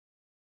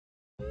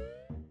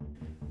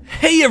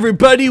Hey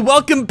everybody,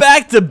 welcome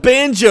back to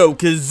Banjo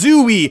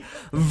Kazooie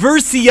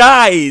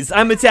vs.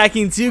 I'm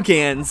Attacking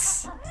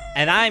Tucans.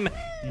 And I'm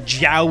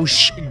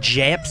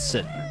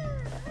JoshJepson.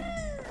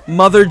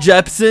 Mother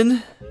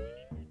Jepson.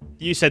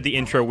 You said the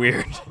intro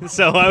weird,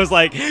 so I was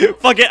like,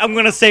 fuck it, I'm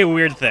gonna say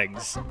weird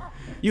things.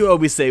 You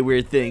always say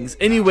weird things.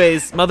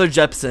 Anyways, Mother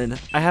Jepson,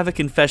 I have a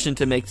confession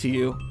to make to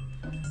you.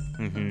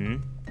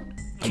 I'm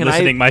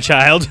listening, my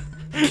child.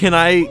 Can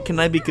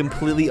I be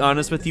completely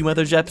honest with you,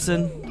 Mother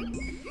Jepson?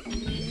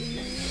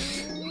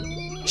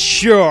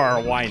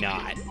 Sure, why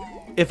not?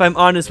 If I'm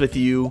honest with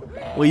you,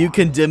 will you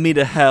condemn me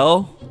to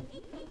hell?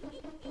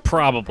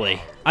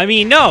 Probably. I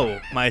mean, no,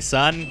 my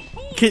son.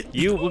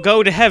 You will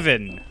go to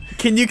heaven.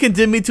 Can you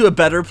condemn me to a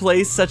better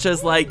place, such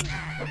as, like,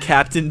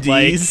 Captain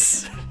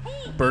D's?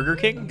 Like Burger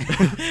King?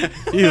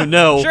 You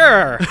know.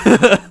 Sure.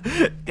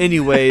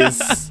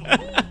 Anyways,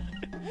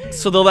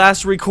 so the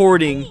last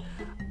recording,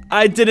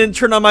 I didn't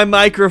turn on my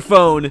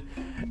microphone,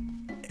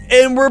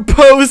 and we're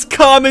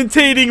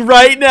post-commentating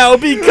right now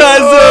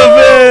because of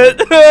it.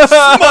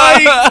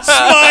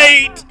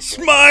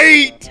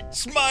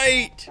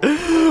 Smite.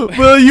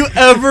 Will you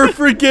ever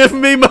forgive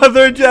me,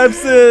 Mother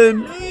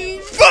Jepson?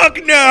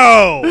 Fuck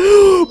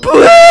no!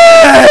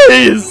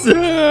 Please!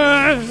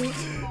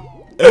 Thou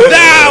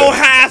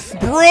hast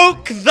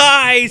broke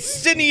thy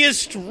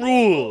sinniest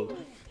rule.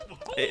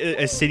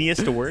 Is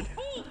sinniest a word?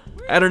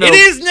 I don't know. It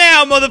is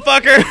now,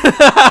 motherfucker!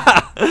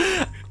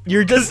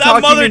 You're just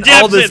I'm talking Mother to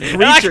all this Jepson,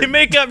 and I preacher. can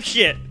make up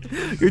shit.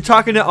 You're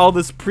talking to all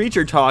this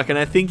preacher talk, and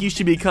I think you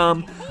should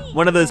become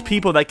one of those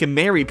people that can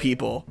marry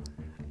people.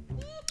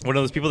 One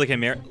of those people that can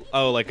marry?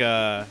 Oh, like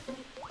a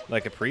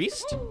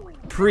priest?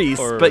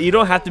 Priest, but you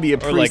don't have to be a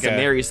priest like to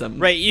marry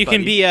somebody. Right, you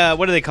can be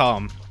what do they call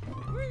them?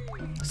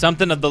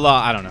 Something of the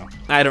law. I don't know.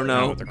 I don't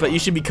know, but you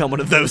should become one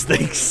of those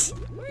things.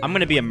 I'm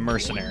gonna be a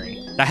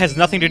mercenary. That has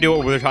nothing to do with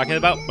what we're talking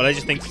about, but I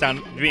just think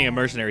being a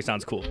mercenary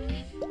sounds cool.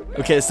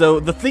 Okay, so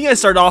the thing I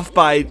start off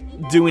by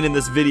doing in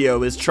this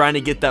video is trying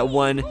to get that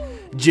one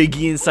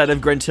Jiggy inside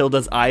of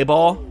Gruntilda's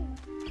eyeball.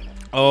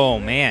 Oh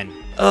man.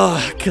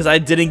 Ugh, because I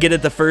didn't get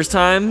it the first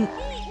time,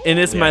 and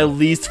it's my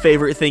least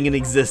favorite thing in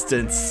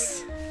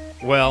existence.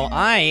 Well,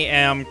 I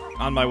am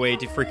on my way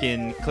to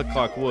freaking Click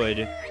Clock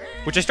Wood,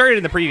 which I started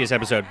in the previous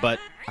episode, but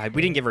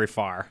we didn't get very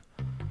far.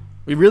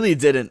 We really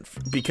didn't,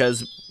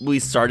 because we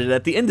started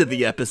at the end of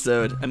the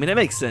episode. I mean, it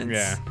makes sense.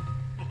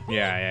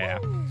 Yeah.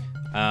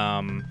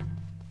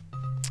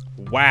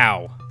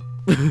 Wow.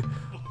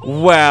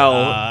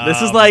 Wow.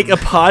 This is like a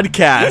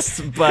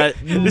podcast, but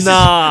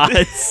not.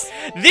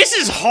 This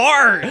is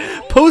hard.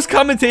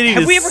 Post-commentating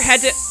Have we ever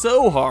had to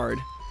so hard.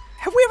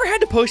 Have we ever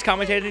had to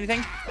post-commentate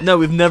anything? No,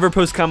 we've never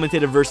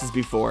post-commentated versus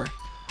before.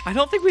 I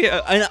don't think we.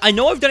 I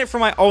know I've done it for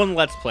my own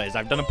Let's Plays.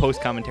 I've done a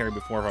post-commentary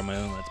before for my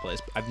own Let's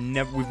Plays.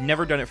 We've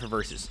never done it for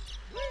versus.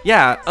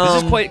 Yeah,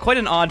 this is quite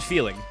an odd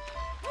feeling.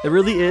 It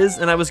really is,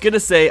 and I was gonna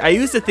say I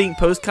used to think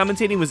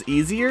post-commentating was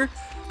easier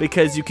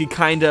because you could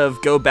kind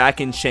of go back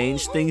and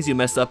change things you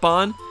messed up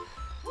on.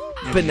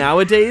 But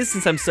nowadays,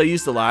 since I'm so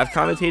used to live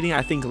commentating,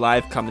 I think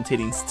live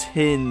commentating's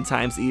 10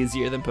 times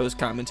easier than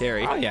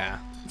post-commentary. Oh yeah,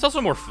 it's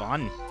also more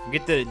fun. You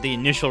get the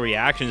initial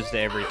reactions to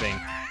everything.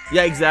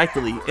 Yeah,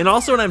 exactly. And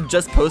also when I'm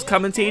just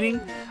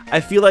post-commentating, I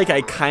feel like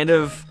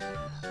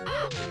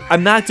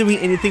I'm not doing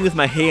anything with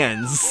my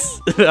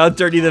hands. How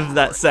dirty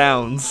that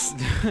sounds.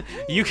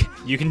 You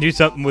can do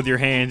something with your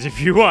hands if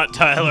you want,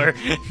 Tyler.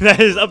 That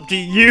is up to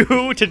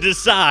you to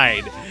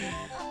decide.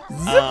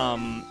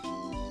 No.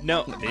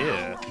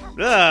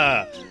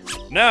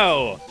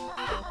 No.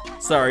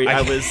 Sorry,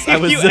 I was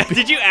zipping.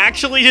 Did you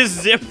actually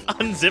just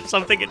unzip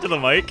something into the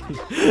mic?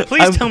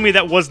 Please tell me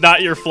that was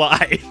not your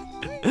fly.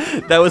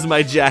 That was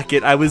my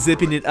jacket. I was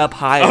zipping it up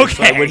higher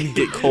so I wouldn't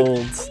get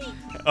cold.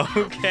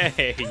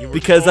 Okay.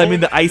 Because I'm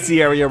in the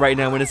icy area right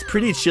now and it's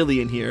pretty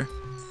chilly in here.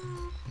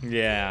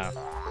 Yeah.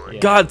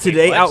 God,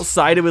 today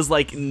outside it was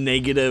like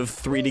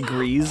 -3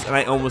 degrees and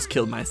I almost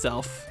killed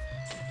myself.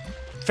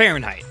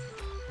 Fahrenheit.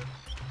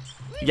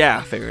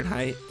 Yeah,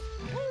 Fahrenheit.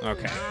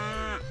 Okay.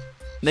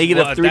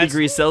 -3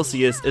 degrees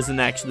Celsius isn't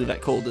actually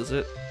that cold, is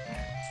it?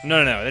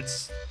 No.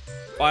 It's.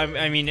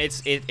 I mean,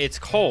 it's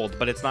cold,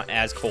 but it's not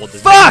as cold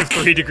as Fuck!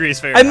 3 degrees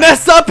Fahrenheit. I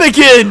messed up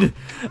again!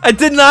 I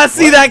did not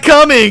see that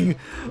coming!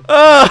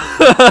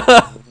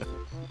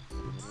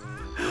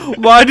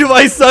 Why do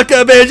I suck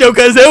at Banjo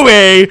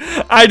Kazooie?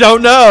 I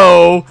don't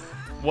know.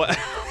 What?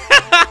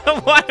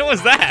 What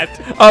was that?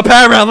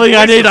 Apparently,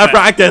 I need to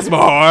practice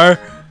more.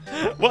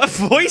 What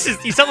voices?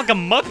 You sound like a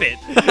Muppet.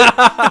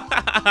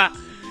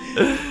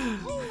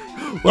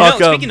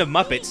 Welcome. Speaking of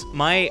Muppets,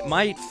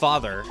 my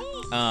father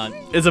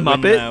is a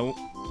Muppet.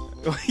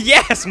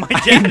 Yes, my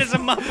dad is a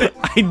Muppet.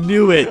 I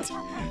knew it.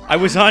 I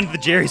was on the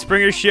Jerry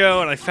Springer show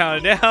and I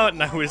found it out,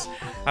 and I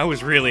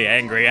was really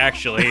angry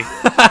actually.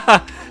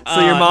 So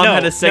your mom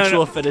had a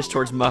sexual fetish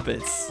towards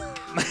Muppets,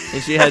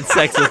 and she had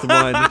sex with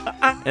one,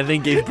 and then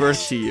gave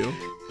birth to you.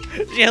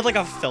 She had like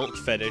a felt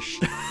fetish.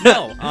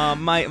 No,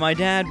 my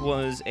dad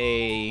was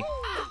a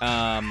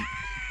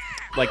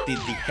like the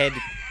head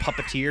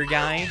puppeteer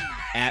guy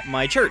at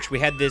my church. We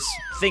had this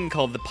thing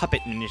called the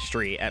puppet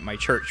ministry at my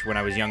church when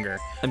I was younger.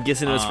 I'm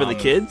guessing it was for the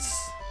kids?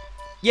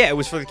 Yeah, it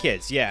was for the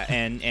kids. Yeah,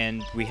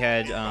 and we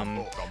had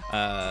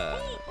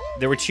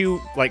there were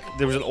two, like,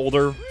 there was an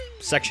older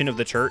section of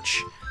the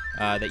church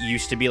that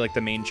used to be like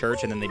the main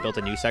church, and then they built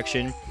a new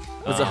section.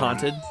 Was it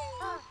haunted?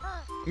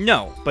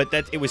 No, but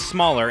it was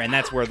smaller, and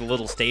that's where the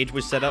little stage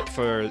was set up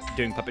for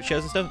doing puppet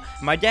shows and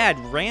stuff. My dad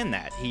ran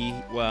that. He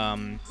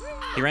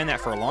ran that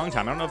for a long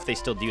time. I don't know if they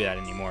still do that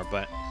anymore,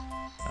 but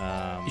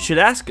you should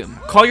ask him.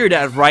 Call your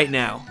dad right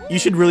now. You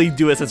should really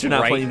do it since you're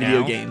not playing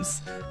video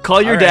games.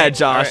 Call your dad,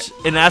 Josh,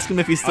 and ask him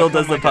if he still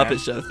does the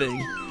puppet show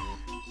thing.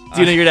 Do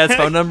you know your dad's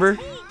phone number?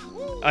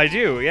 I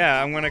do,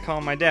 yeah. I'm going to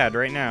call my dad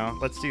right now.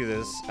 Let's do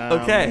this.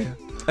 Okay.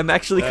 I'm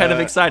actually kind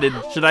of excited.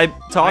 Should I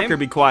talk or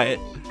be quiet?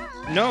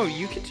 No,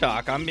 you can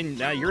talk.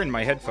 You're in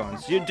my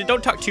headphones.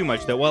 Don't talk too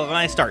much, though. Well, when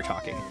I start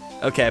talking.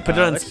 Okay, put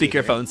it on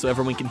speakerphone so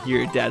everyone can hear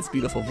your dad's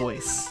beautiful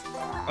voice.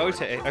 Ote,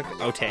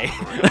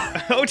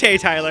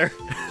 Tyler.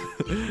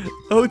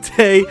 Ote,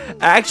 I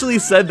actually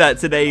said that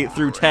today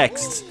through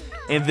text,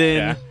 and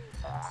then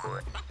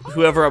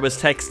whoever I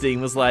was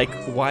texting was like,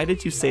 "Why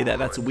did you say that?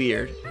 That's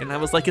weird." And I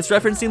was like, "It's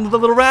referencing the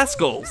Little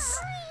Rascals."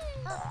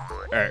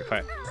 All right,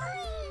 quiet.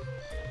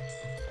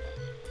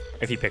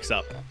 If he picks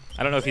up,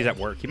 I don't know if he's at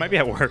work. He might be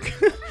at work.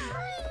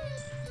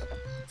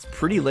 It's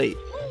pretty late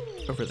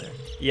over there.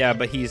 Yeah,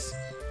 but he's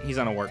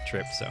on a work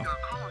trip, so.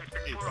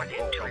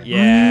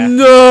 Yeah.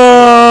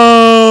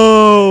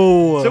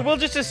 No! So we'll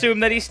just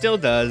assume that he still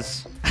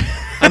does.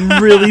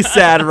 I'm really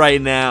sad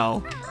right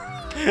now.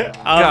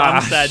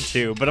 I'm sad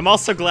too, but I'm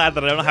also glad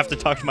that I don't have to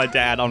talk to my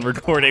dad on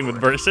recording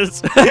with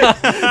verses.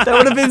 That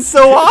would have been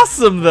so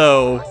awesome,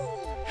 though.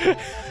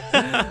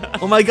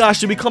 Oh my gosh,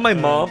 should we call my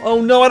mom?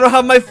 Oh no, I don't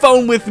have my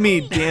phone with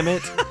me. Damn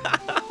it.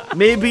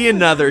 Maybe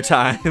another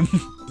time.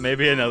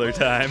 Maybe another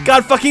time.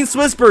 God fucking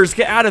Swispers,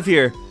 get out of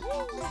here.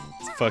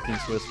 Fucking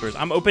Swispers.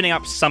 I'm opening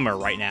up Summer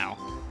right now.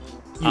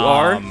 You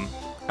are?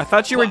 I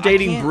thought you were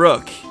dating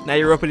Brooke. Now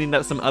you're opening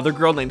up some other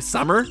girl named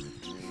Summer?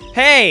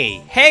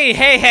 Hey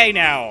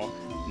now.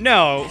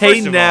 No, hey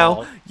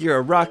now, you're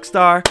a rock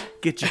star.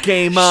 Get your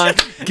game on.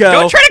 Go.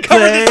 Don't try to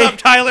cover this up,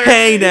 Tyler.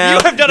 Hey now,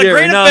 you have done a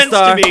great offense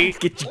to me.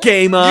 Get your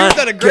game on. You've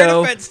done a great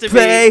offense to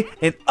me.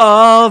 And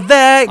all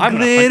that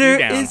glitter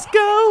is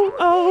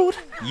gold.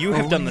 You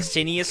have done the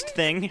sinniest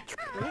thing.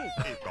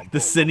 The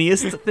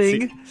sinniest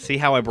thing? See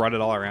how I brought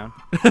it all around?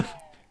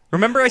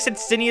 Remember I said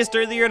sinniest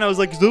earlier, and I was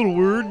like, is that a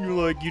word? And you're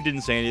like, you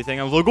didn't say anything.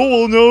 I was like, oh,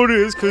 well, no, it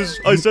is, because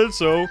I said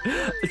so.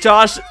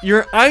 Josh,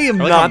 I am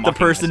not the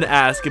person to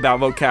ask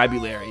about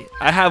vocabulary.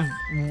 I have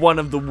one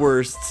of the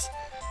worst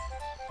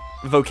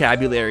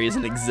vocabularies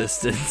in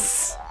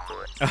existence.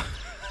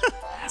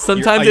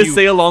 Sometimes they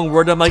say a long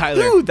word, I'm like,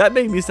 Tyler, ooh, that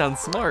made me sound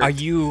smart. Are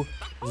you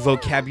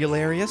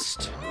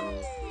vocabulariest?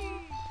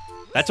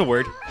 That's a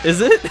word.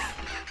 Is it?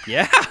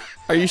 Yeah.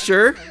 Are you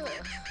sure?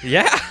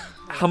 Yeah.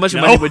 How much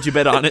money would you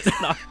bet on it?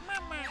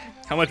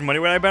 How much money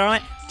would I bet on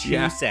it?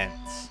 2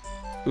 cents.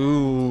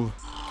 Ooh.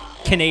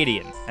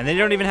 Canadian. And they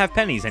don't even have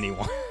pennies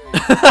anymore.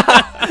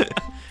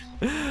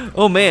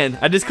 Oh man,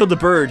 I just killed a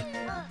bird.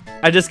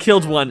 I just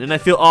killed one and I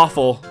feel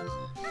awful.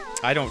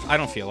 I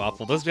don't feel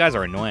awful. Those guys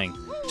are annoying.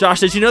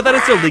 Josh, did you know that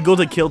it's illegal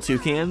to kill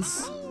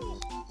toucans?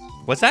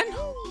 What's that?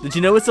 Did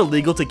you know it's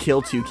illegal to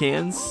kill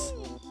toucans?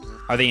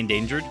 Are they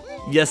endangered?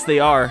 Yes, they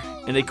are.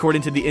 And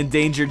according to the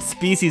Endangered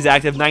Species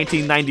Act of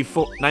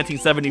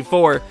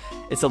 1974,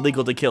 it's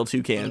illegal to kill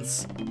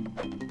toucans.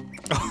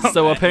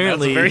 So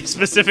apparently... That's a very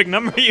specific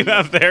number you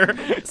have there.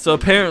 So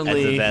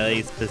apparently... That's a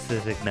very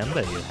specific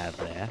number you have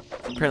there.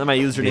 Apparently my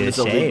username is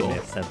illegal.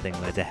 If something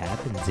were to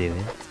happen to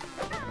it.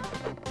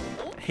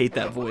 I hate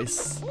that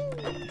voice.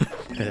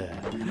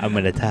 I'm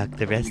gonna talk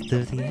the rest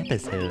of the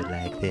episode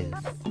like this.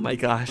 Oh my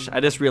gosh,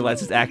 I just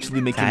realized it's actually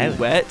making me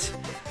wet.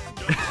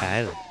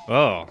 Tyler.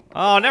 Oh,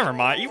 never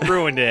mind. You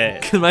ruined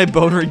it. Can my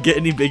boner get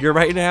any bigger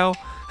right now?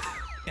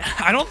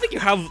 I don't think you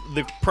have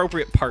the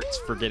appropriate parts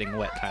for getting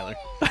wet, Tyler.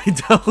 I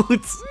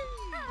don't.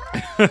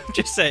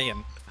 Just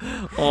saying.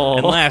 Oh.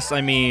 Unless,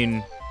 I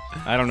mean,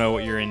 I don't know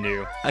what you're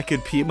into. I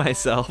could pee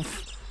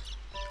myself.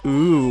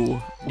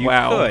 Ooh. You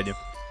wow. could.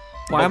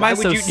 Why am I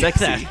so would you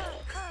sexy? do that?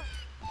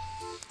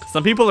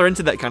 Some people are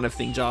into that kind of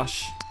thing,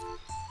 Josh.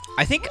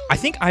 I think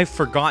I've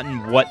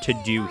forgotten what to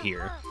do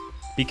here.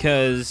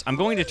 Because I'm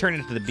going to turn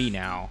into the bee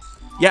now.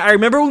 Yeah, I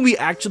remember when we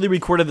actually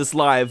recorded this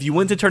live, you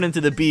went to turn into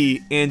the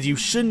bee, and you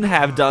shouldn't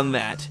have done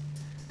that.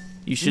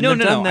 You shouldn't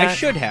have done that. I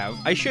should have.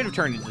 I should have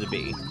turned into the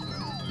bee.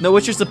 No,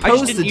 what you're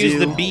supposed to do... I just didn't use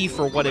the bee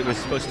for what it was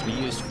supposed to be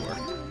used for.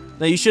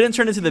 No, you shouldn't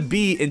turn into the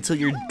bee until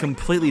you're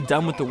completely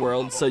done with the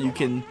world, so you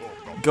can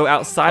go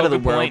outside of the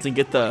world and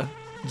get the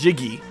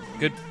jiggy.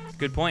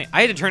 Good point.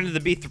 I had to turn into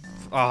the bee.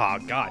 Oh,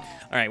 God.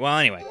 All right, well,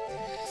 anyway.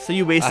 So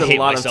you wasted a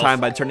lot of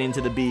time by turning into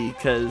the bee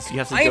because you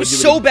have to go do it I am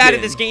so bad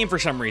at this game for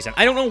some reason.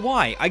 I don't know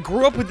why. I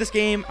grew up with this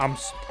game.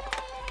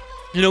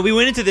 You know, we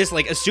went into this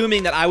like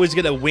assuming that I was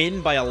going to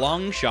win by a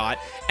long shot,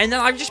 and then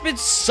I've just been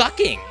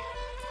sucking.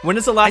 When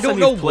is the last time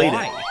you played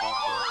it?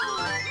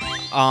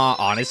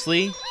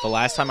 Honestly, the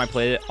last time I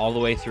played it all the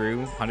way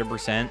through,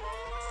 100%,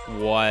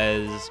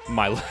 was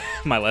my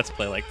Let's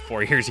Play like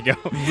 4 years ago.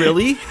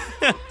 Really?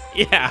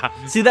 Yeah.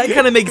 See, that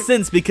kind of makes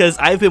sense because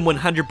I've been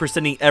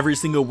 100%ing every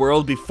single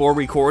world before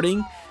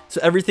recording, so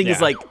everything is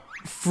like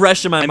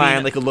fresh in my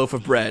mind like a loaf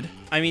of bread.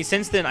 I mean,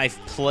 since then I've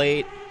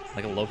played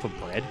like a loaf of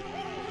bread.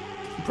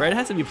 Bread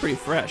has to be pretty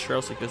fresh, or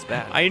else it goes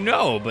bad. I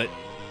know, but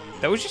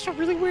that was just a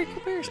really weird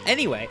comparison.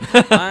 Anyway,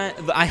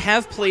 I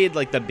have played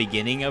like the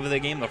beginning of the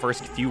game, the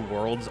first few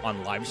worlds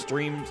on live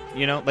streams.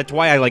 You know, that's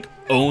why I like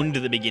owned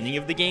the beginning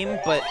of the game.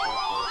 But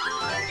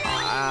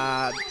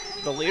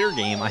the later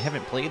game I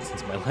haven't played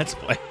since my Let's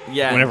Play.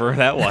 Yeah. Whenever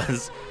that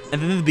was.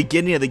 And then the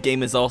beginning of the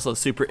game is also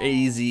super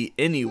easy,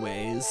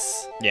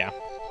 anyways. Yeah.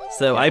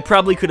 So I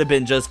probably could have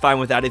been just fine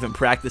without even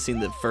practicing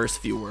the first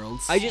few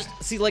worlds. I just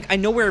see, like, I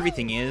know where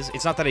everything is.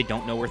 It's not that I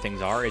don't know where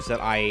things are. It's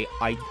that I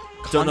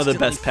don't know the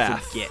best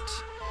path. Forget.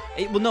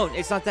 Well, no,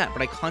 it's not that,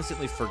 but I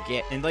constantly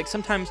forget. And like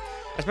sometimes,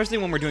 especially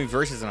when we're doing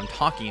verses and I'm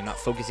talking and not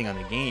focusing on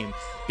the game,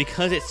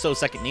 because it's so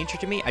second nature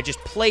to me, I just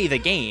play the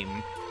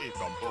game.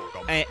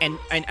 And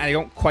I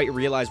don't quite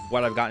realize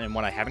what I've gotten and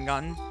what I haven't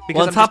gotten. Because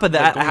Well, on top of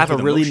that, like, I have a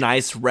really motion.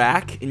 nice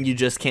rack, and you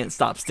just can't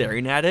stop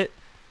staring at it.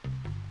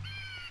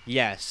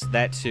 Yes,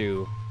 that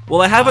too.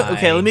 Well, I haven't.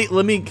 Okay,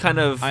 let me kind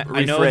of I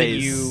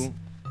rephrase.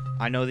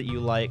 know that you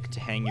like to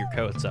hang your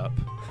coats up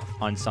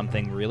on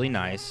something really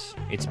nice.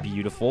 It's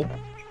beautiful.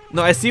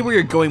 No, I see where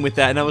you're going with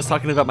that, and I was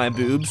talking about my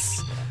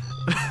boobs.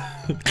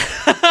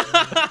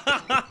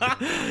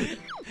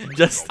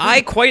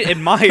 I quite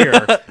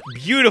admire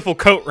beautiful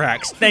coat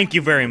racks. Thank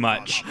you very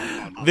much.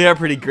 They are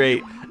pretty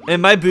great.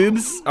 And my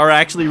boobs are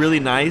actually really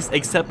nice,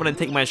 except when I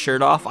take my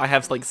shirt off, I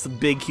have like some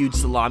big, huge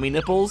salami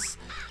nipples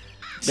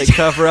that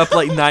cover up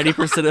like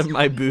 90% of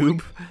my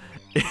boob.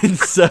 And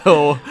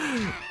so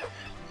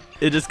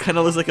it just kind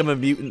of looks like I'm a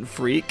mutant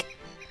freak.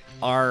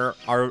 Are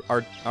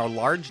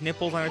large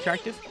nipples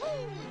unattractive?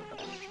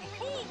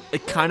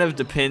 It kind of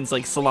depends.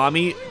 Like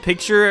salami,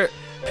 picture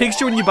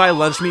when you buy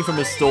lunch meat from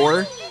a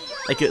store,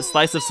 like a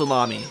slice of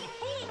salami,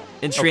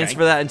 and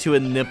transfer that into a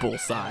nipple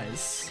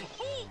size.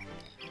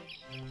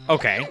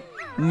 Okay.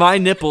 My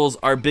nipples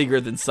are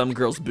bigger than some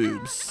girls'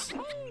 boobs.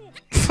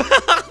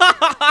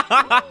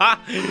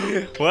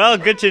 Well,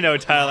 good to know,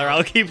 Tyler.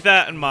 I'll keep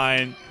that in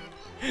mind.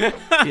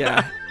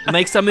 Yeah.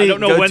 Make somebody I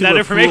don't know go when to that a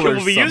information pool or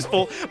will be something.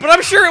 useful, but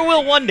I'm sure it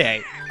will one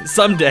day.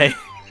 Someday.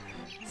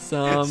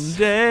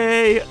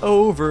 Someday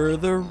over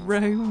the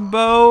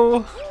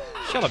rainbow.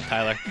 Shut up,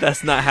 Tyler.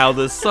 That's not how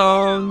the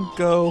song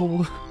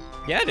go.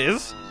 Yeah, it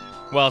is.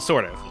 Well,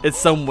 sort of. It's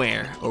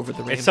somewhere over the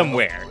rainbow. It's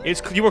somewhere.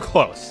 You were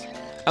close.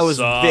 I was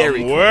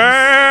very close.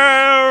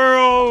 Somewhere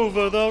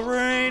over the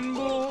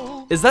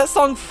rainbow. Is that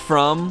song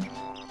from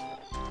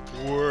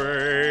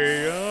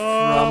Way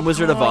up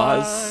Wizard of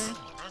Oz?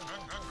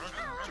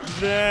 high,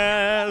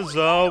 there's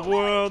a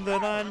world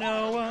that I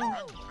know of.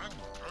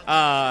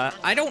 I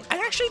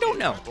actually don't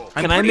know.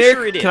 I'm Can I pretty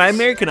sure it is. Can I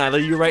American Idol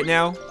you right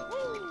now?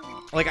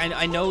 Like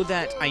I know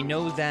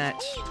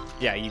that.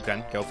 Yeah, you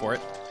can go for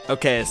it.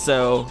 Okay,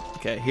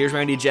 here's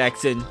Randy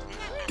Jackson.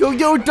 Go,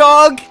 yo,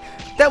 dog!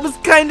 That was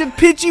kind of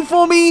pitchy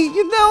for me,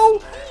 you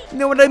know? You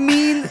know what I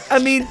mean? I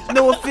mean,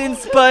 no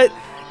offense, but...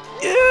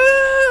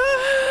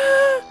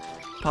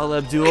 Paula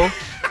Abdul.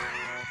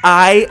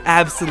 I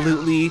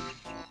absolutely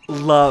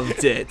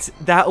loved it.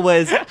 That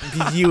was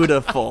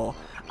beautiful.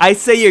 I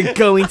say you're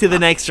going to the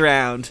next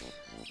round.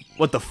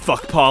 What the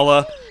fuck,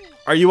 Paula?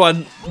 Are you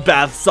on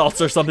bath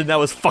salts or something? That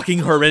was fucking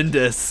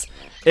horrendous.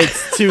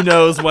 It's 2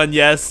 no's, 1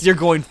 yes. You're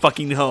going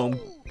fucking home.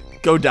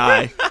 Go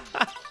die.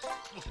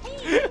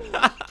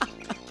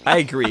 I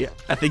agree.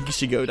 I think you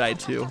should go die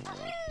too.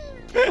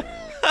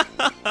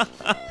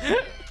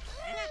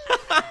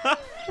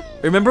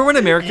 Remember when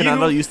American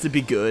Idol used to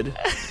be good?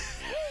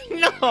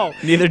 No.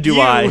 Neither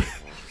do I.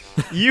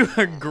 You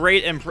are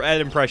great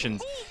at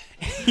impressions.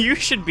 You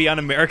should be on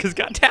America's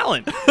Got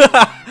Talent.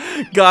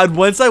 God,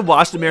 once I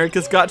watched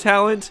America's Got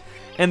Talent,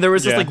 and there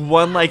was just like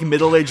one like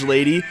middle-aged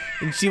lady,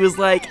 and she was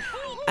like,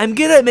 "I'm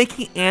good at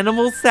making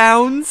animal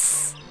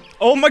sounds."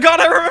 Oh my god,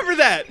 I remember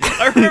that.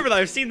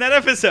 I've seen that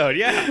episode.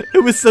 Yeah.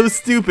 It was so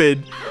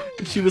stupid.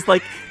 And she was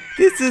like,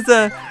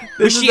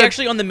 Was she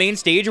actually on the main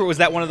stage, or was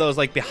that one of those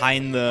like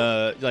behind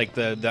the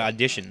the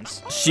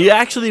auditions? She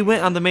actually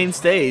went on the main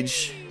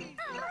stage.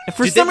 And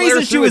for Did some they let her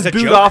reason, she through was as a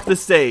booed joke? off the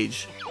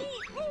stage.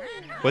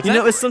 What's You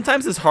that? know,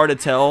 sometimes it's hard to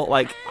tell.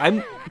 Like,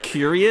 I'm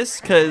curious,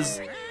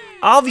 because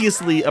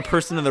obviously a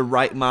person in the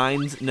right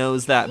mind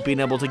knows that being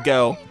able to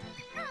go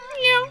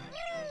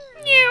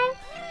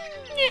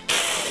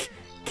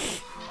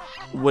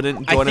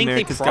wouldn't go on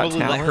America's Got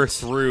Talent. Let her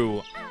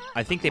through.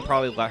 I think they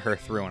probably let her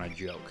through on a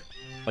joke,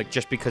 like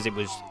just because it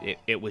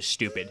was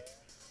stupid.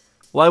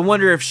 Well, I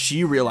wonder if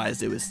she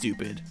realized it was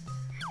stupid,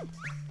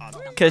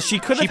 because she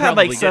could have had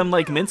probably like some did.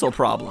 like mental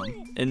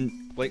problem, and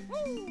Like,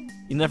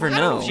 you never I don't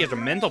know know. if she has a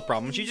mental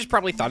problem. She just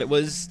probably thought it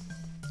was,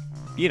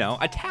 you know,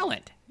 a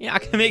talent. Yeah, I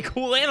can make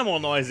cool animal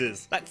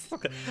noises.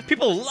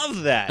 People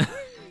love that.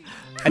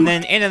 and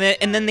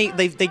then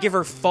they give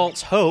her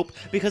false hope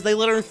because they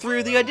let her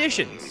through the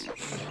auditions.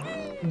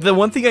 the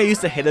one thing I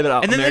used to hate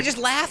about And then they just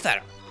laugh at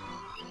him.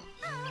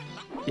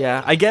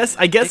 Yeah, I guess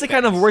it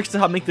kind of works to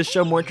help make the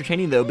show more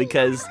entertaining though,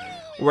 because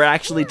we're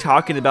actually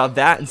talking about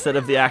that instead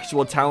of the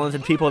actual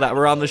talented people that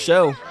were on the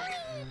show.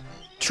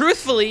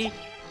 Truthfully,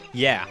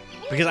 yeah,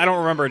 because I don't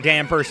remember a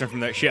damn person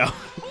from that show.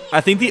 I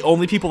think the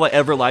only people I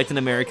ever liked in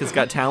America's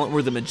Got Talent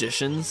were the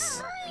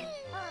magicians.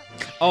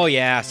 Oh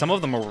yeah, some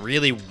of them are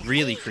really,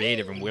 really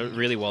creative and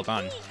really well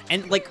done.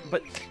 And like,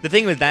 but the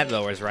thing with that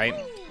though is, right,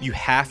 you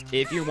have,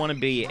 if you want to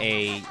be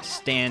a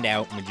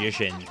standout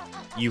magician,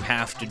 you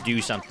have to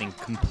do something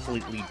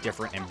completely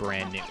different and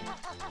brand new.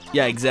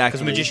 Yeah, exactly.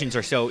 Because magicians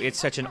are so, it's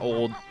such an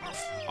old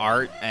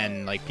art,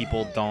 and like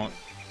people don't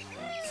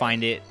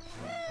find it,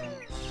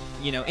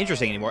 you know,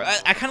 interesting anymore.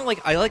 I kind of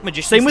like, I like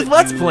magicians. Same with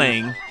Let's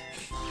Playing.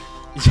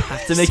 You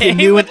have to make it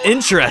new and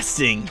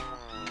interesting.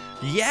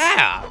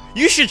 Yeah,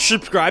 you should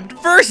subscribe to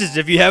Versus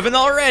if you haven't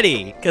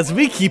already. Because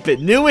we keep it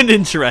new and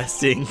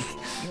interesting.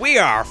 We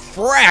are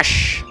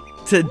fresh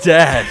to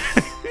death.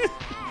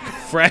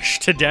 Fresh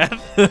to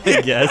death?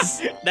 I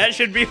guess. That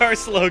should be our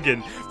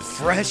slogan.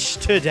 Fresh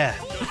to death.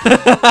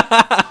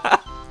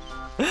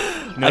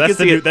 No, that's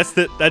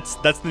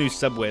the new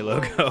Subway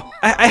logo.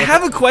 I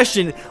have a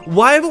question.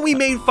 Why haven't we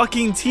made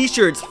fucking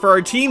t-shirts for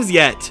our teams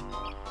yet?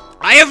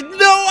 I have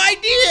no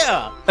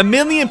idea. A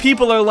million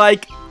people are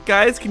like,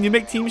 guys, can you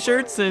make team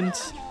shirts? And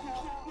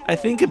I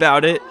think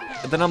about it.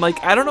 And then I'm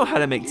like, I don't know how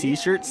to make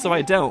t-shirts, so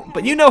I don't.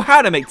 But you know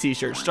how to make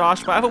t-shirts,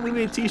 Josh. Why haven't we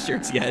made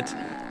t-shirts yet?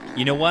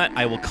 You know what?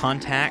 I will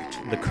contact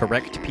the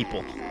correct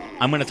people.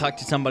 I'm going to talk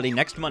to somebody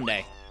next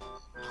Monday.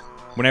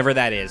 Whenever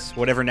that is.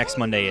 Whatever next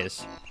Monday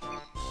is.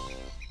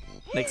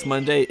 Next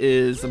Monday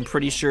is, I'm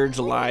pretty sure,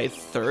 July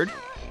 3rd.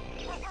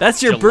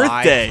 That's your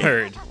July birthday.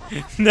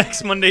 3rd.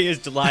 Next Monday is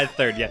July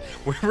 3rd. Yeah,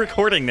 we're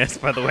recording this,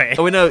 by the way.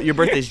 Oh, wait, no, your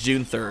birthday's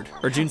June 3rd.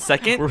 Or June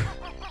 2nd?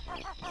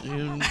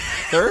 June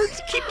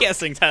 3rd? Keep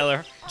guessing,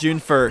 Tyler. June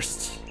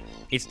 1st.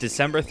 It's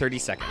December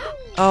 32nd.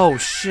 Oh,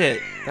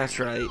 shit. That's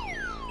right.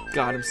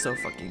 God, I'm so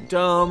fucking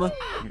dumb.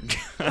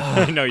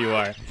 I know you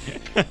are.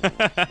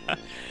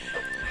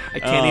 I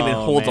can't even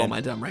hold all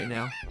my dumb right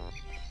now.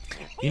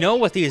 You know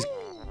what these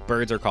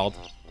birds are called?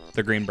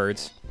 The green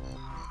birds.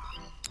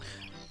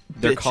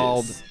 They're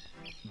called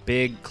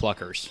big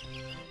cluckers.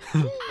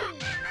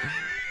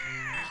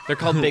 They're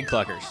called big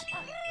cluckers.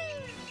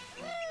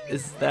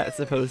 Is that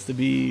supposed to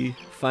be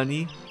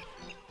funny?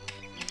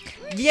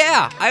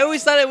 Yeah, I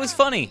always thought it was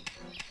funny.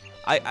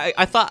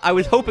 I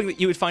was hoping that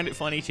you would find it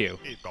funny too.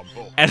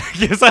 And I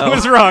guess I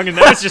was wrong, and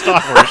that was just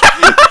awkward.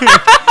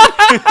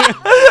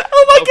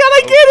 Oh my god,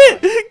 I get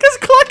it! Because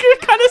clucker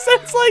kind of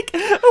sounds like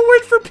a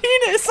word for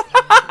penis.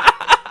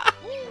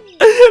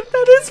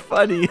 That is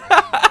funny.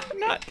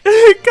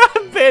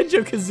 God,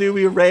 Banjo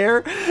Kazooie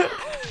rare.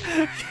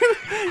 You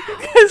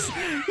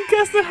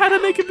guys know how to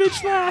make a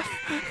bitch laugh.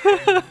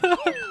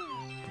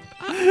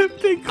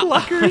 Big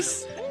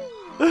cluckers.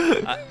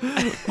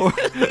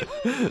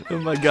 Oh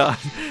my god,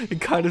 it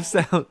kind of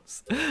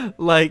sounds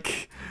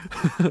like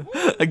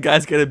a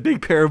guy's got a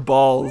big pair of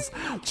balls.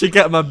 Check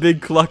out my big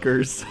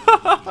cluckers.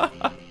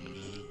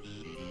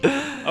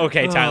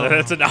 Okay, Tyler,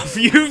 that's enough.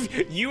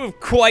 You have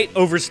quite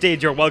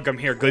overstayed your welcome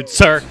here, good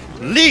sir.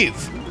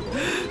 Leave!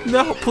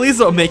 No, please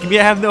don't make me.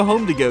 I have no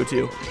home to go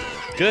to.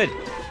 Good.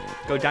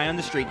 Go die on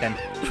the street then.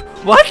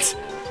 What?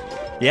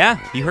 Yeah,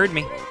 you heard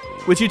me.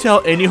 Would you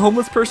tell any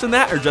homeless person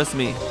that, or just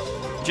me?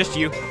 Just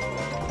you.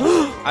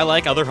 I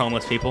like other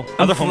homeless people.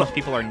 Other homeless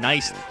people are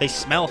nice. They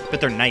smell, but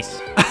they're nice.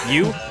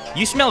 You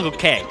smell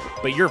okay,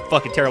 but you're a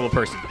fucking terrible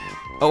person.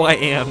 Oh, I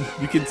am.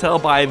 You can tell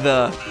by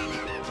the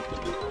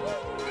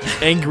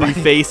angry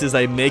faces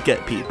I make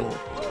at people.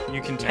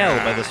 You can tell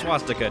by the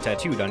swastika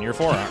tattooed on your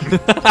forearm.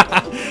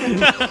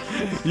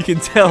 You can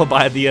tell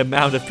by the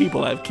amount of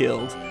people I've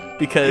killed,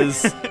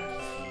 because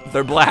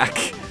they're black.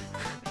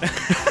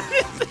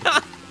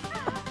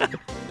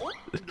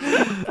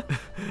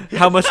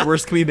 How much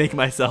worse can we make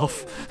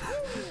myself?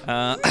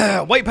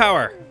 White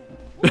power.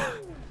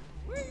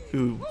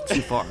 Ooh,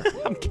 too far.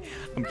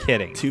 I'm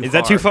kidding. Is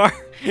that too far?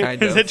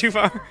 Kind Is of. that too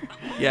far?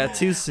 Yeah,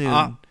 too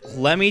soon.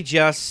 Let me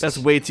just... That's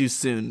way too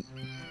soon.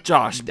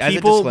 Josh, As a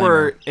people disclaimer.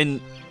 were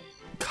in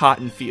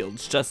cotton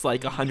fields just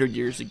like 100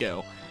 years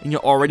ago, and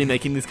you're already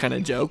making these kind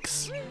of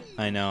jokes?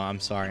 I know, I'm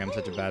sorry. I'm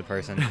such a bad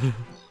person.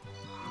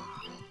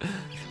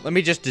 Let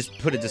me just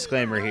put a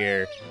disclaimer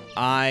here.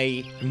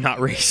 I am not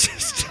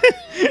racist.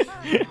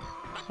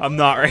 I'm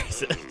not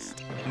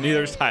racist.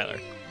 Neither is Tyler.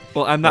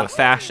 Well, I'm not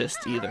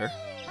fascist either.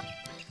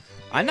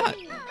 I'm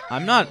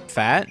not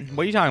fat.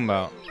 What are you talking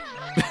about?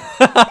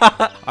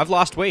 I've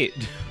lost weight.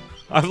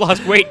 I've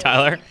lost weight,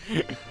 Tyler.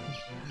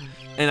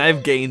 And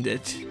I've gained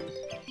it.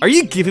 Are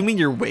you giving me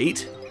your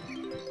weight?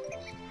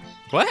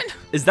 What?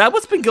 Is that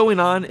what's been going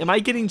on? Am I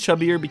getting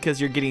chubbier because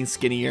you're getting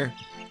skinnier?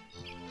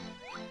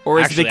 Or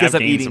is Actually, it because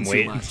I've I'm gained eating some too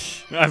weight.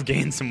 much? I've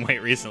gained some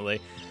weight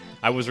recently.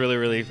 I was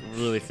really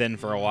thin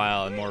for a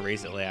while, and more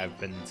recently I've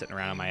been sitting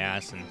around on my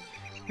ass, and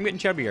I'm getting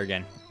chubbier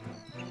again.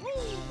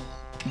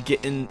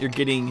 You're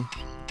getting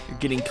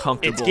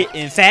comfortable. It's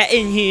getting fat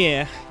in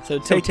here. So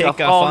take off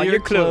all your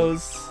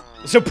clothes.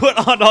 So put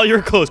on all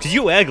your clothes, cause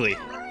you ugly.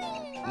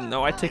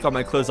 No, I take all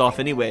my clothes off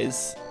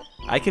anyways.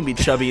 I can be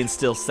chubby and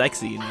still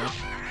sexy, you know.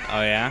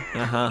 Oh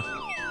yeah.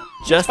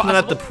 Just not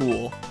at the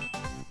pool.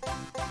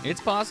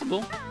 It's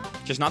possible.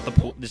 Just not the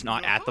pool. Just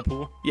not at the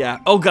pool. Yeah.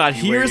 Oh god,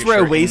 You wear here's your where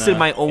I shirt wasted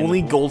my in the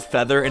only pool? gold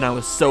feather, and I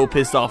was so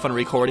pissed off on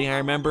recording. I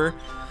remember,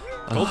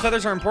 Gold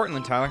feathers are important,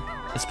 then, Tyler.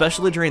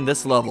 especially during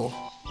this level.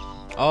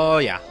 Oh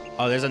yeah.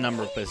 Oh, there's a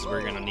number of places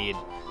we're gonna need.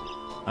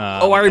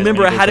 Oh, I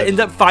remember I had to end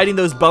up fighting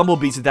those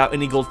bumblebees without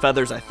any gold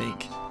feathers, I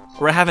think.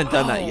 Or I haven't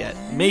done that yet.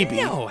 Maybe.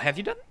 No, have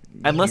you done?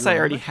 Unless Do you I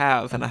already remember?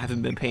 have, and I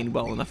haven't been paying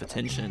well enough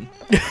attention.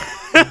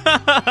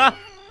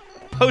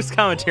 Post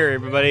commentary,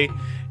 everybody.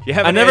 You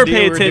have I any never idea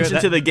pay we're doing attention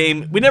that? to the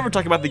game. We never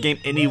talk about the game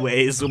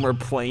anyways when we're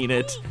playing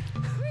it.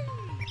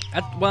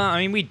 Well,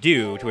 I mean, we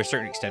do to a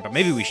certain extent, but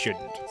maybe we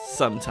shouldn't.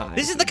 Sometimes.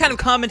 This is the kind of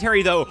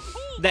commentary, though,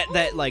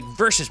 that like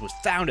Versus was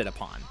founded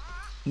upon.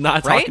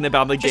 Not right? talking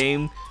about the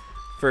game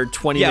for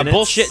 20 Yeah, minutes.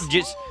 bullshit.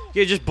 Just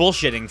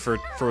bullshitting for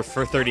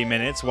 30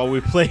 minutes while we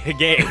play a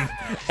game.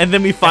 And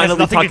then we finally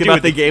nothing to talk do about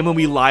with the game when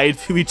we lied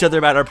to each other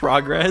about our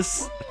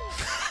progress.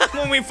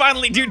 When we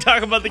finally do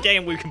talk about the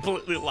game, we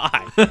completely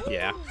lie.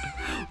 Yeah.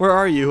 Where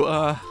are you?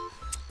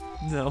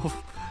 No.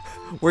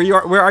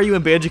 Where are you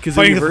in Banjo Fighting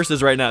Kazooie the-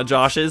 versus right now,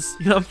 Josh's?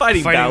 You know, I'm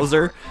fighting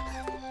Bowser.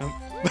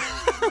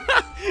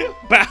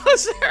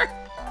 Bowser?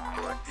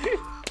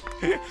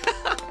 I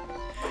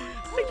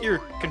think you're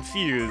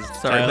confused,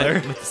 Sorry, I Tyler.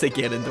 meant to say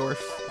Ganondorf.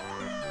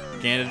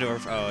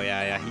 Ganondorf. Oh,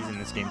 yeah, he's in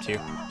this game, too.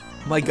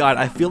 My god,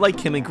 I feel like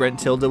him and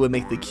Grentilda would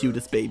make the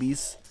cutest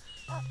babies.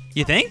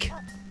 You think?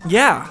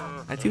 Yeah,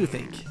 I do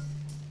think.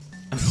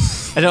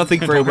 I don't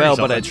think very Don't hurt well,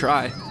 yourself, but I then.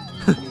 try.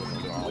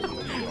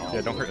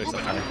 Yeah, don't hurt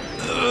yourself,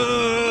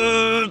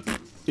 Tyler.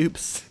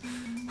 Oops.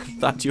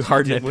 Thought too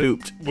hard and I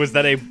pooped. Was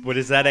that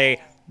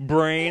a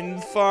brain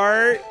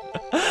fart?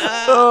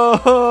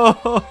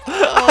 Oh,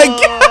 I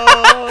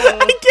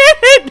get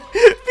it!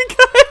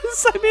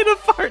 Because I made a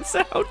fart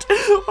sound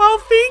while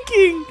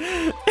thinking.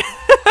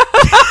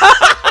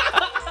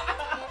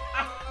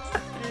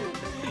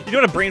 You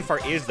know what a brain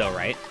fart is, though,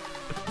 right?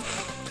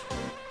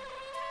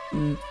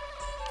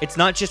 It's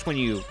not just when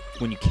you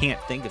can't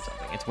think of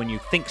something. It's when you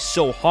think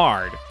so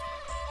hard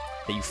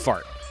that you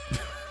fart.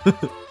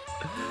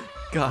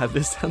 God,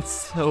 this sounds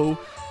so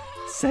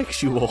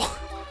sexual.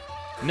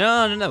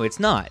 No, it's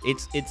not.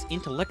 It's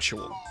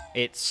intellectual.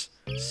 It's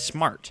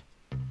smart.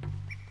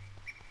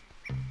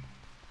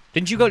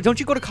 Don't you go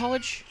to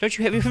college?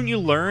 Haven't you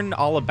learned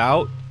all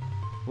about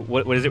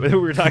what is it we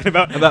were talking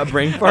about? About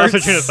brain I lost my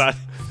farts? train of thought.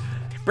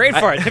 Brain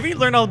farts. Have you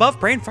learned all about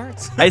brain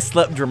farts? I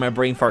slept during my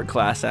brain fart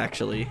class,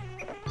 actually.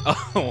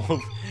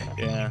 Oh,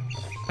 yeah.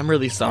 I'm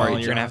really sorry, Well,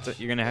 you're gonna Josh.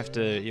 have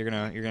to you're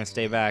gonna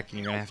stay back and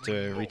you're gonna have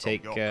to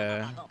retake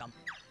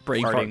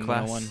Brain fart farting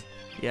class. 101.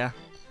 Yeah.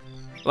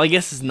 Well, I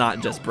guess it's not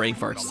just brain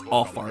farts, it's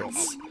all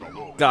farts.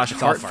 Gosh, all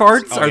heart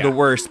farts. farts Oh, are yeah. the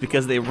worst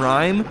because they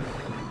rhyme.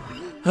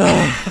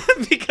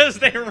 Because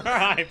they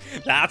rhyme.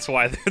 That's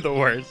why they're the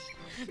worst.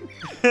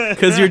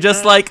 Because you're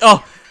just like,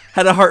 oh,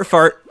 had a heart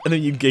fart, and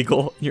then you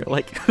giggle. And you're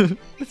like,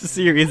 it's a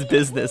serious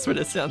business, but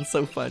it sounds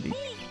so funny.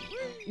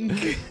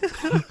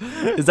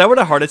 Is that what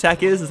a heart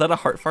attack is? Is that a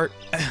heart fart?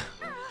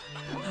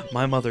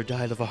 My mother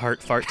died of a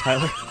heart fart,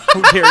 Tyler.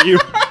 How dare you?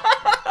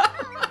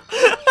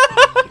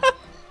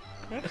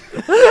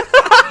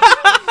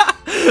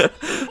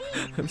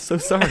 I'm so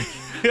sorry.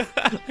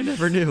 I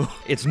never knew.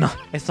 It's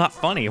not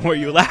funny. Why are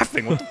you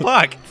laughing? What the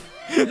fuck?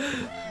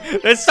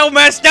 It's so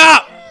messed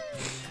up.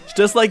 It's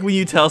just like when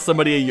you tell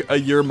somebody a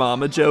your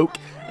mama joke,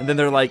 and then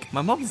they're like,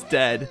 my mom's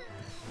dead.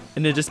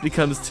 And it just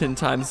becomes 10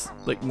 times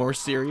like more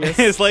serious.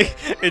 It's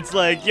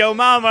like, yo,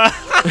 mama.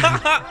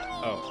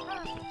 Oh.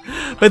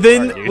 But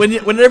then Sorry,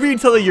 dude. whenever you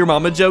tell a your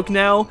mama joke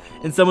now,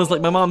 and someone's like,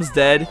 my mom's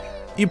dead,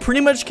 you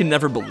pretty much can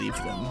never believe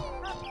them.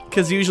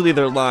 Because usually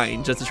they're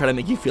lying just to try to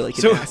make you feel like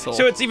an asshole.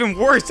 So it's even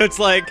worse. It's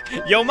like,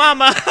 yo,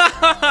 mama.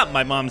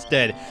 My mom's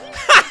dead.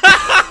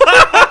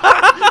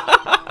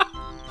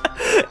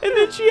 And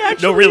then she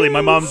actually No, really,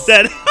 my mom's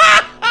dead.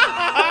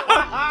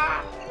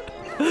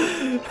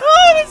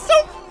 Oh, that's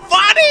so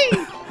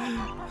funny.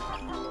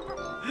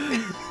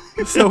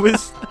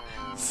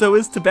 So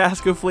is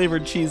Tabasco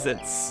flavored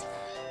Cheez-Its.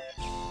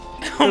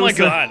 Oh my was a-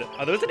 god.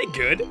 Are those any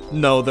good?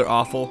 No, they're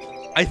awful.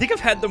 I think I've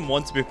had them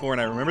once before, and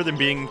I remember them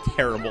being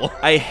terrible.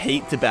 I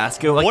hate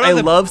Tabasco. Like, What I are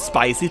the- love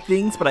spicy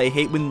things, but I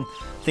hate when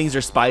things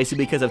are spicy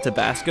because of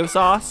Tabasco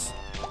sauce.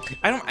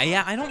 I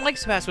don't like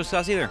Tabasco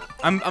sauce either.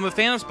 I'm a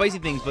fan of spicy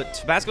things, but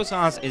Tabasco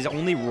sauce is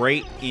only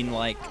right in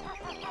like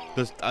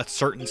a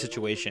certain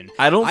situation.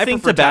 I don't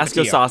think prefer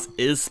Tabasco Tapatio. sauce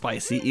is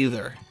spicy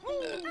either.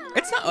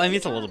 It's not. I mean,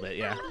 it's a little bit,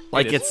 yeah.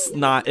 Like, It is. it's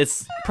not.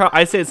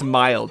 I'd say it's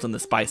mild on the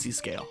spicy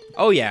scale.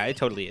 Oh yeah, it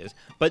totally is.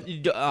 But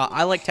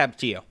I like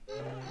Tapatio.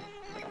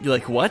 You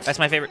like what? That's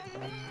my favorite.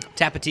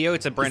 Tapatio.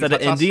 It's a Is brand that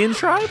of an hot sauce. Indian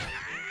tribe?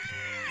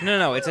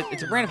 No. It's a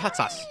brand of hot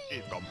sauce.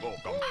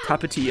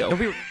 Tapatio. Don't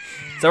be- Is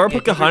that where Yeah, don't be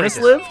Pocahontas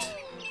racist. lived?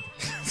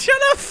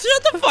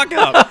 Shut the fuck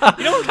up.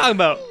 You know what I'm talking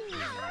about.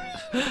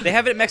 They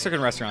have it at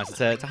Mexican restaurants.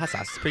 It's a hot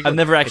sauce. It's pretty good. I've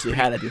never actually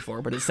had it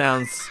before, but it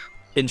sounds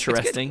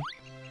interesting.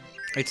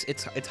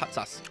 It's hot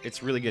sauce.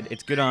 It's really good.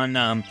 It's good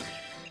on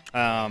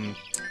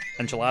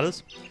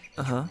enchiladas.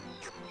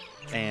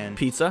 And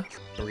Pizza.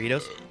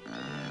 burritos.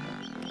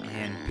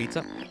 And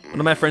pizza. One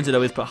of my friends would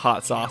always put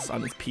hot sauce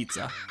on his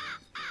pizza.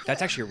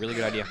 That's actually a really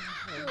good idea.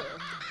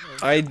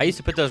 I I used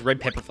to put those red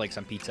pepper flakes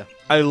on pizza.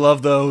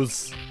 love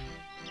those.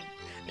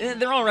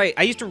 They're all right.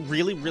 I used to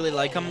really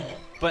like them,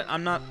 but I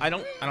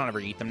don't ever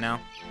eat them now.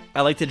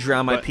 I like to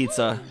drown my But-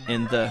 pizza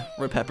in the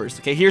red peppers.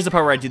 Okay, here's the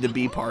part where I do the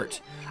B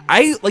part.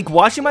 I like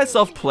watching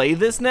myself play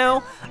this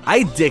now.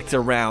 I dicked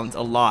around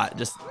a lot,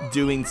 just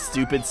doing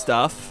stupid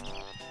stuff.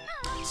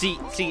 See,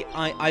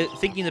 I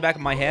thinking in the back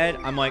of my head,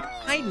 I'm like,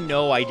 I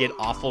know I did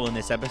awful in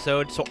this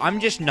episode, so I'm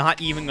just not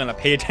even gonna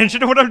pay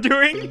attention to what I'm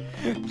doing.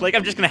 Like,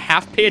 I'm just gonna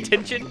half pay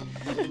attention.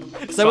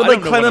 So I would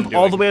like climb up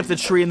all the way up the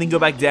tree and then go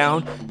back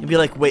down and be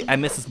like, wait, I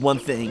missed this one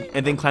thing,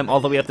 and then climb all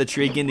the way up the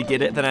tree again to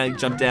get it. Then I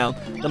jump down.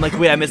 Then I'm like,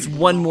 wait, I missed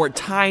one more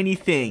tiny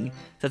thing. So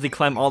I have to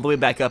climb all the way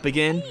back up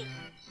again.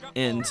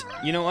 And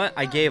You know what?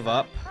 I gave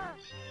up.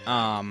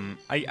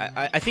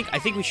 I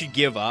think we should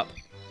give up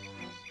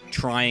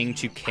trying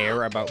to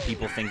care about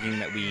people thinking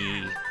that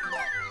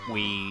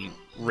we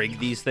rig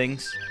these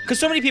things. Because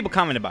so many people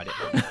comment about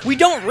it. We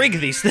don't rig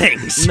these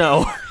things.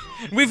 no.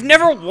 We've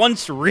never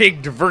once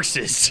rigged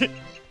versus.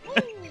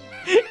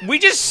 We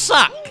just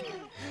suck.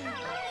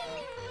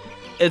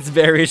 It's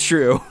very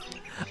true.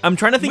 I'm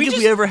trying to think if just-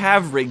 we ever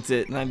have rigged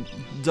it, and I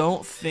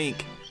don't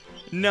think.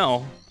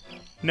 No,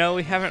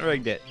 we haven't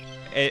rigged it.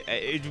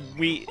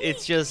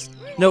 It's just.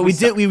 No, we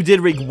suck.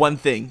 did rig one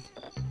thing.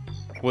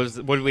 What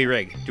did we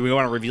rig? Do we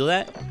want to reveal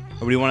that, or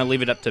do we want to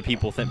leave it up to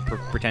people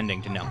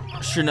pretending to know?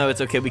 Sure, no, it's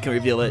okay. We can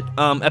reveal it.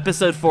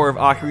 Episode 4 of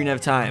Ocarina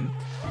of Time.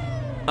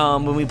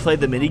 When we played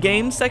the mini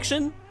games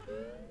section,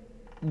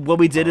 what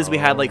we did is we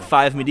had like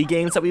 5 mini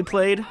games that we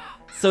played.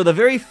 So the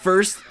very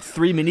first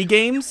 3 mini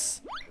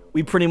games,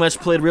 we pretty much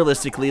played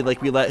realistically.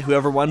 Like we let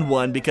whoever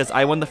won because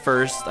I won the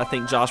first. I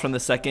think Josh won the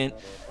second,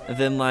 and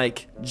then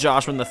like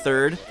Josh won the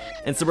third.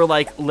 And so we're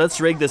like,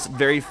 let's rig this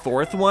very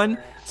 4th one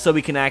so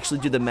we can actually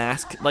do the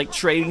mask like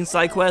trading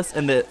side quest,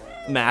 and the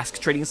mask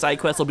trading side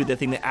quest will be the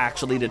thing that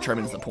actually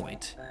determines the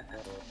point.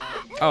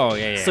 Oh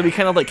yeah. So we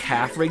kind of like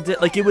half rigged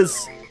it. Like it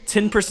was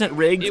 10%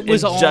 rigged. It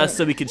was and all- just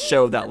so we could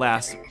show that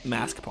last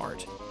mask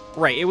part.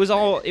 Right. It was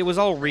all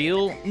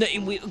real. No,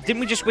 didn't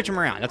we just switch them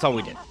around? That's all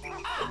we did.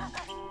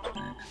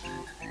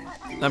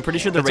 I'm pretty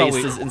sure the That's all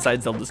race we- is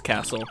inside Zelda's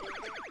castle.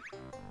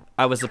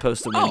 I was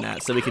supposed to win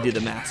that so we could do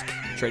the mask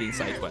trading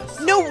side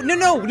quest.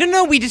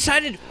 No. We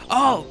decided.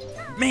 Oh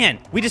man,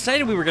 we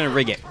decided we were gonna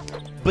rig it,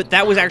 but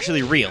that was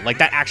actually real. Like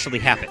that actually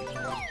happened.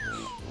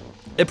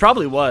 It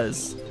probably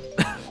was.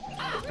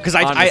 Because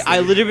I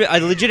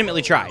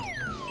legitimately tried.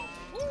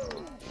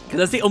 Because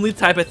that's the only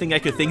type of thing I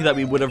could think that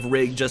we would have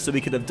rigged just so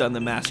we could have done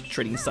the mask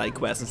trading side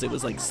quest, since it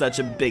was like such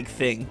a big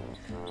thing.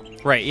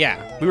 Right.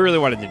 Yeah. We really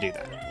wanted to do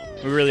that.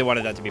 We really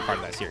wanted that to be part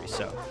of that series.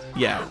 So.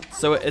 Yeah,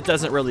 so it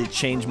doesn't really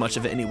change much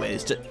of it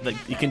anyways. Just, like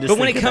you can just. But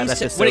when think it of that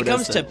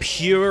comes to episode as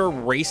pure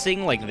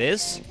racing like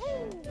this,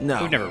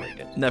 no, we've never rigged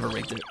it. Never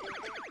rigged it.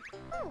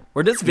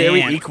 We're just very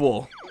Man.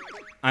 equal.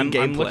 I'm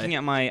gameplay.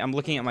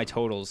 looking at my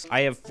totals.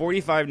 I have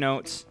 45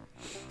 notes,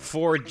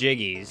 4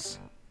 jiggies.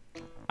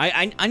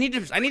 I need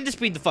to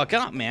speed the fuck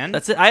up, man.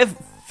 That's it. I have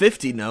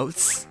 50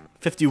 notes.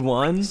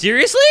 51.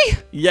 Seriously?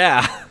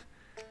 Yeah.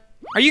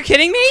 Are you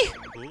kidding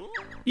me?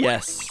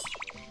 Yes.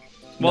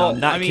 Well, no, I'm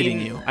not I mean-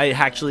 kidding you. I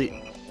actually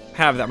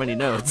have that many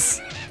notes.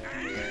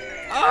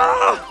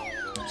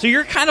 So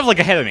you're kind of like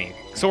ahead of me,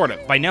 sort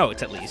of, by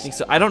notes at least.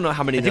 So I don't know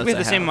how many I think notes we have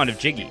the same amount of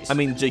jiggies. I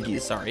mean,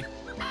 jiggies, sorry.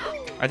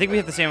 I think we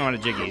have the same amount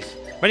of jiggies.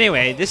 But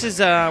anyway, this is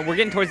we're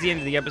getting towards the end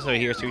of the episode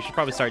here, so we should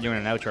probably start doing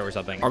an outro or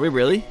something. Are we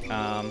really?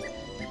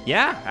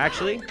 Yeah,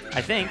 actually,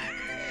 I think.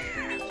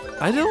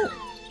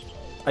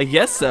 I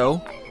guess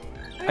so.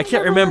 I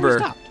can't remember.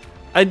 Stop.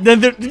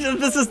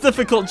 This is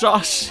difficult,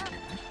 Josh.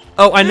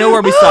 Oh, I know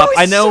where we stop.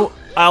 I know.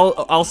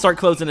 I'll start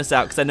closing us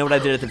out because I know what I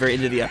did at the very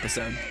end of the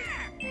episode.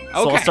 So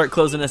Okay. I'll start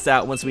closing us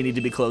out once we need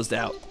to be closed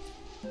out.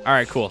 All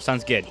right, cool.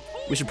 Sounds good.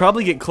 We should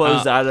probably get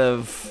closed out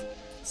of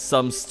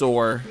some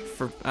store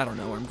for. I don't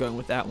know where I'm going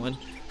with that one.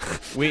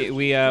 We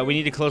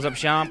need to close up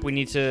shop. We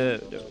need to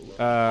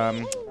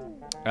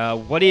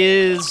what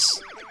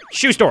is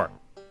shoe store?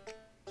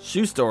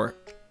 Shoe store.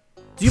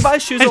 Do you buy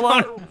shoes a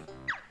lot?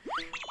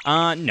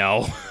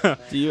 No.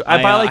 Do you?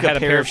 I buy like I had a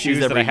pair of shoes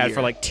that every I had year.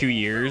 for like 2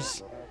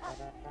 years.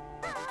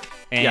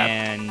 Yeah.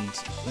 And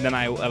then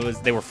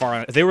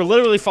they were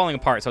literally falling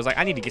apart. So I was like,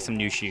 I need to get some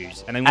new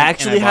shoes. And then I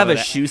actually have a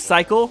shoe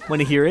cycle.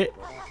 Want to hear it?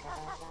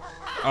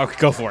 Oh,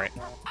 go for it.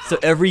 So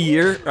every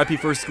year, right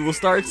before school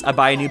starts, I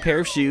buy a new pair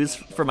of shoes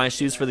for my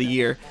shoes for the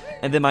year,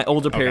 and then my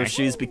older pair of Okay.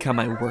 shoes become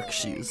my work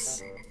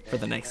shoes for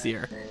the next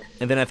year,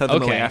 and then I throw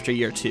them away Okay. after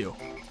year 2.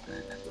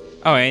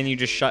 Oh, and you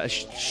just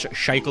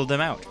shickled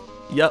them out.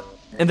 Yep.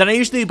 And then I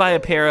usually buy a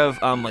pair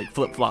of like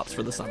flip flops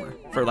for the summer,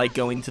 for like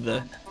going to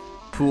the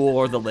pool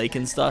or the lake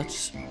and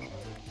such.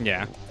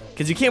 Yeah.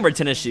 Because you can't wear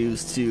tennis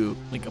shoes to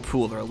like a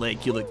pool or a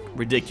lake. You look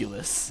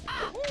ridiculous.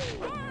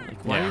 Like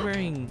Like, why are you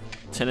wearing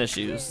tennis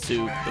shoes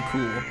to the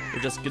pool?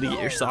 You're just gonna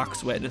get your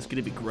socks wet and it's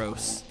gonna be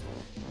gross.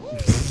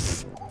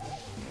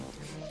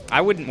 I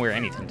wouldn't wear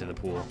anything to the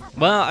pool.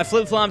 Well,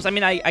 flip-flops, I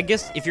mean, I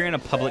guess if you're in a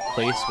public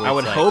place where I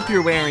would it's hope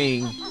you're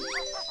wearing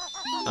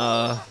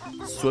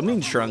swimming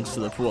trunks to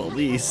the pool at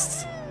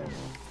least.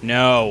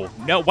 No,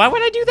 why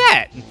would I do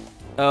that?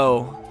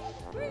 Oh.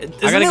 Isn't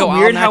gotta it go all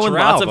weird how in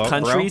lots natural, of bro.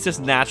 countries it's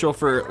natural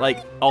for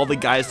like all the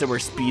guys to wear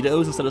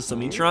Speedos instead of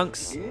swimming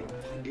trunks?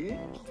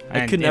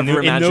 I could never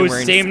imagine in those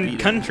wearing a same Speedo.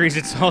 countries,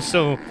 it's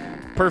also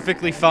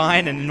perfectly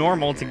fine and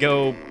normal to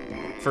go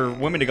for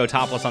women to go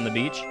topless on the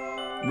beach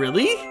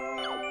Really?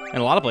 in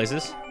a lot of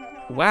places.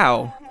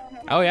 Wow.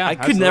 Oh yeah, I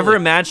could never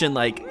imagine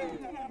like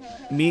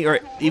me or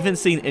even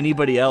seeing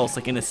anybody else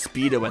like in a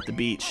Speedo at the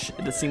beach.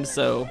 It just seems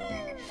so,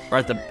 or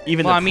at the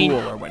even Well, the I mean-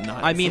 pool or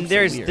whatnot. I It mean, seems so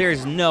there's weird.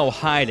 there's no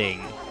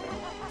hiding.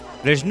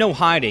 There's no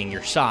hiding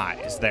your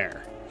size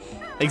there.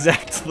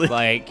 Exactly.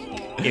 Like,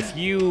 if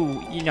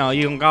you know,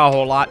 you can go a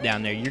whole lot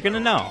down there, you're gonna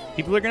know.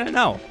 People are gonna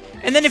know.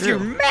 And then if True. you're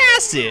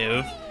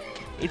massive,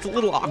 it's a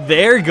little awkward.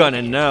 They're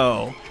gonna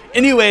know.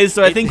 Anyways,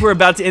 so I think we're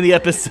about to end the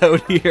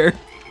episode here.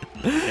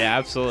 Yeah,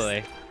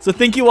 absolutely. So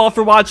thank you all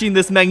for watching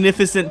this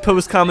magnificent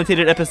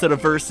post-commentated episode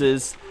of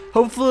Versus.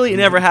 Hopefully it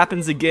never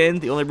happens again.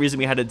 The only reason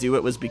we had to do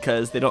it was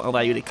because they don't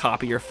allow you to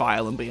copy your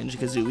file in Banjo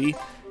Kazooie,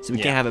 so we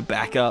Yeah. can't have it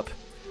back up.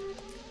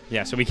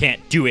 Yeah, so we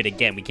can't do it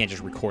again. We can't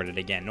just record it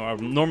again.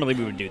 Normally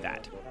we would do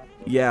that.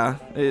 Yeah,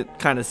 it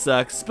kind of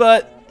sucks,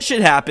 but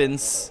shit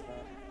happens.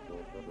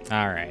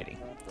 Alrighty.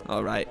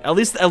 All right, at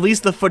least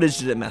the footage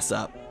didn't mess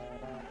up.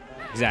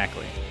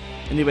 Exactly.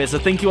 Anyway, so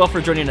thank you all for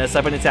joining us.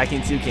 I've been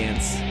Attacking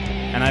Toucans.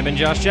 And I've been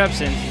Josh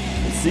Jepson.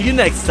 See you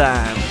next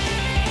time.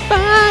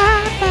 Bye!